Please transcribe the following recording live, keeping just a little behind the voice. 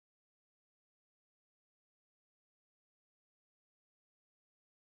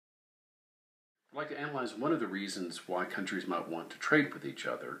I'd like to analyze one of the reasons why countries might want to trade with each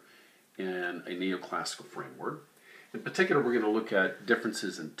other in a neoclassical framework. In particular, we're going to look at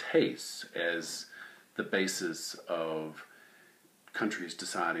differences in tastes as the basis of countries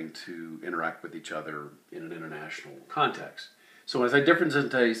deciding to interact with each other in an international context. So when I say difference in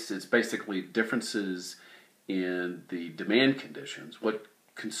tastes, it's basically differences in the demand conditions, what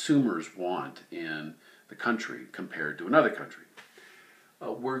consumers want in the country compared to another country.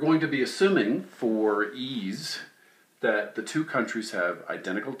 We're going to be assuming, for ease, that the two countries have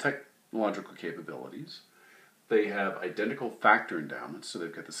identical technological capabilities. They have identical factor endowments, so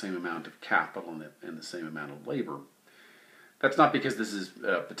they've got the same amount of capital and the same amount of labor. That's not because this is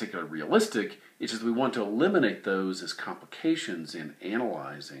particularly realistic, it's just we want to eliminate those as complications in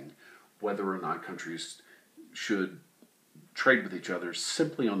analyzing whether or not countries should trade with each other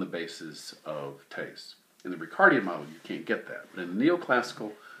simply on the basis of taste. In the Ricardian model, you can't get that. But in the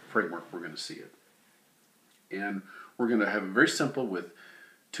neoclassical framework, we're going to see it. And we're going to have it very simple with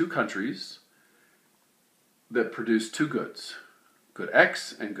two countries that produce two goods, good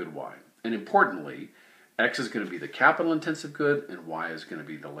X and good Y. And importantly, X is going to be the capital-intensive good and Y is going to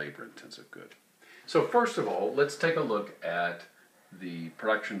be the labor-intensive good. So first of all, let's take a look at the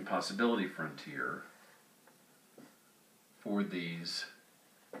production possibility frontier for these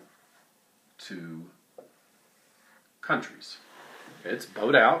two countries. It's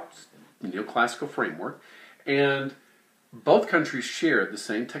bowed out, neoclassical framework, and both countries share the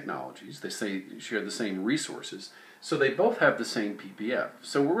same technologies, they share the same resources, so they both have the same PPF.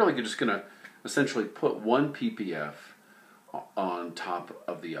 So we're really just going to essentially put one PPF on top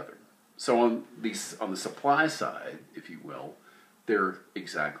of the other. So on the supply side, if you will, they're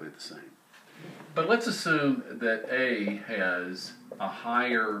exactly the same. But let's assume that A has a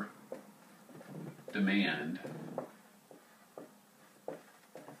higher demand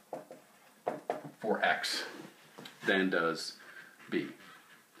for X than does B.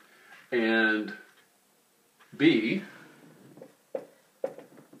 And B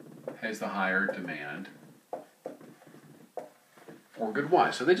has the higher demand for good Y.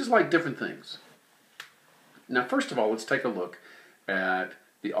 So they just like different things. Now, first of all, let's take a look at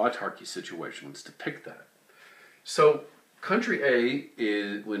the autarky situation. Let's depict that. So country A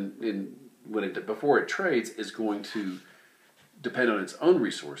is before it trades is going to depend on its own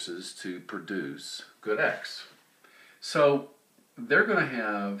resources to produce good X. So they're going to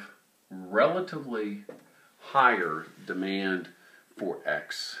have relatively higher demand for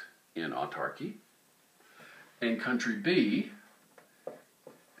X in autarky, and country B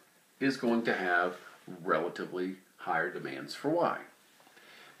is going to have relatively higher demands for Y.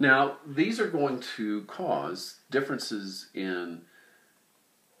 Now, these are going to cause differences in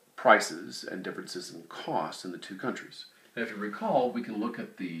prices and differences in costs in the two countries. Now, if you recall, we can look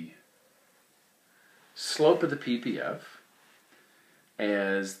at the slope of the PPF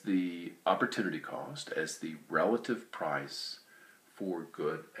as the opportunity cost, as the relative price for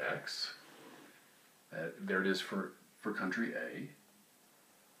good X. There it is for country A.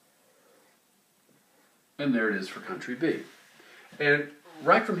 And there it is for country B. And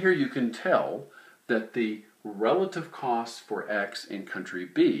right from here you can tell that the relative costs for X in country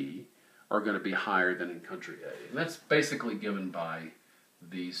B are going to be higher than in country A. And that's basically given by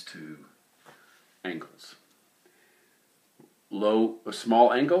these two angles. A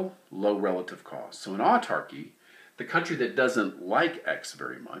small angle, low relative cost. So in autarky, the country that doesn't like X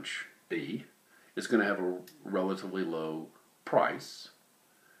very much, B, is going to have a relatively low price,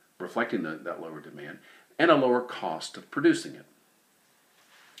 reflecting that lower demand, and a lower cost of producing it.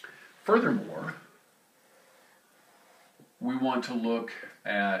 Furthermore, we want to look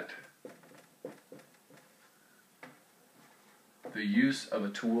at the use of a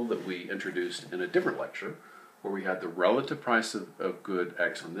tool that we introduced in a different lecture, where we had the relative price of good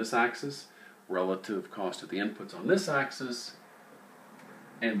X on this axis, relative cost of the inputs on this axis,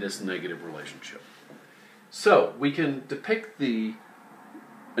 and this negative relationship. So we can depict the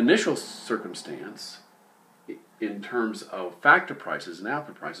initial circumstance in terms of factor prices and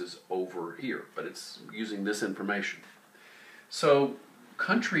output prices over here, but it's using this information. So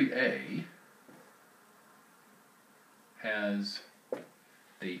country A has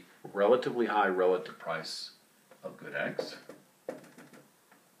the relatively high relative price of good X,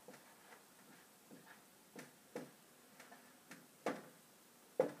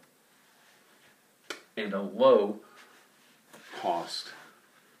 and a low cost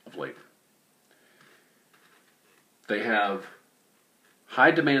of labor. They have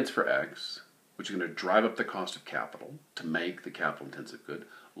high demands for X, which are going to drive up the cost of capital to make the capital-intensive good,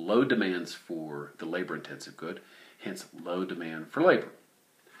 low demands for the labor-intensive good, hence low demand for labor.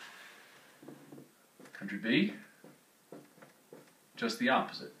 Country B, just the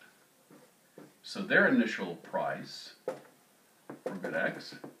opposite. So their initial price for good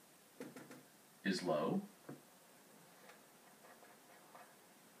X is low.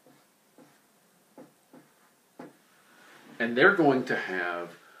 And they're going to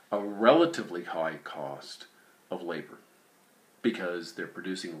have a relatively high cost of labor because they're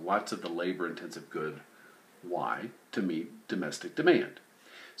producing lots of the labor-intensive good Y to meet domestic demand.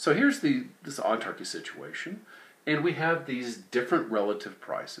 So here's this autarky situation, and we have these different relative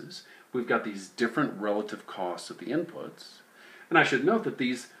prices. We've got these different relative costs of the inputs. And I should note that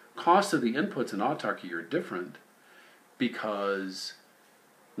these costs of the inputs in autarky are different because,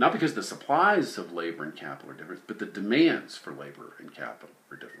 not because the supplies of labor and capital are different, but the demands for labor and capital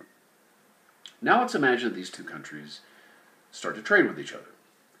are different. Now let's imagine that these two countries start to trade with each other.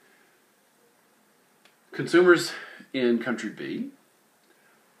 Consumers in country B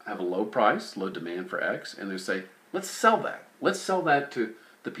have a low price, low demand for X, and they say, let's sell that. Let's sell that to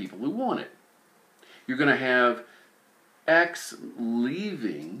the people who want it. You're going to have X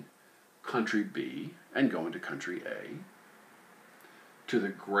leaving country B and going to country A, to the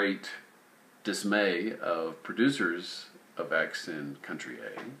great dismay of producers of X in country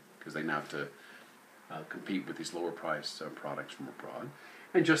A, because they now have to compete with these lower priced products from abroad,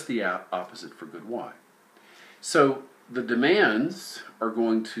 and just the opposite for good Y. So the demands are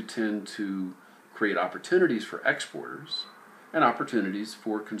going to tend to create opportunities for exporters and opportunities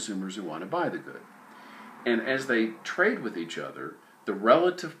for consumers who want to buy the good. And as they trade with each other, the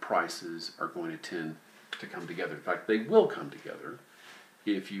relative prices are going to tend to come together. In fact, they will come together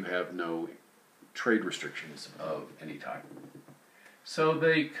if you have no trade restrictions of any type. So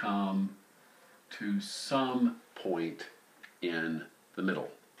they come to some point in the middle.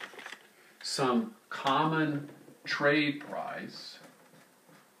 Some common trade price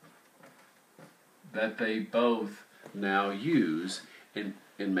that they both now use in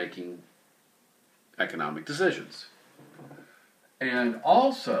making economic decisions. And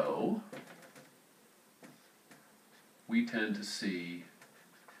also, we tend to see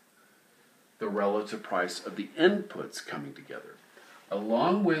the relative price of the inputs coming together,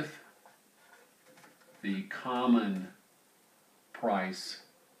 along with the common price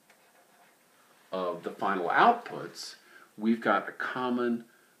of the final outputs. We've got a common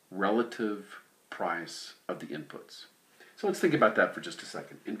relative price of the inputs. So let's think about that for just a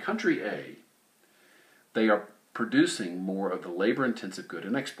second. In country A, they are producing more of the labor-intensive good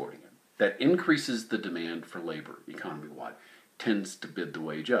and exporting it. That increases the demand for labor economy-wide, tends to bid the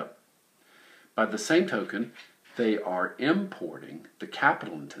wage up. By the same token, they are importing the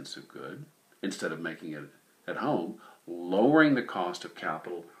capital-intensive good instead of making it at home, lowering the cost of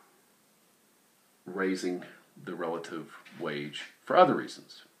capital, raising the relative wage for other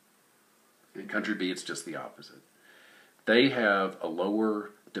reasons. In country B, it's just the opposite. They have a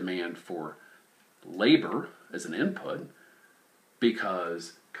lower demand for labor as an input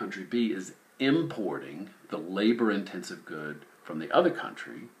because country B is importing the labor-intensive good from the other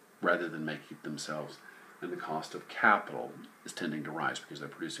country rather than making it themselves, and the cost of capital is tending to rise because they're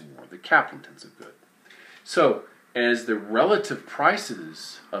producing more of the capital-intensive good. So, as the relative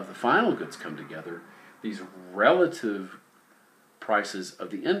prices of the final goods come together, these relative prices of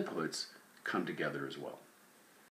the inputs come together as well.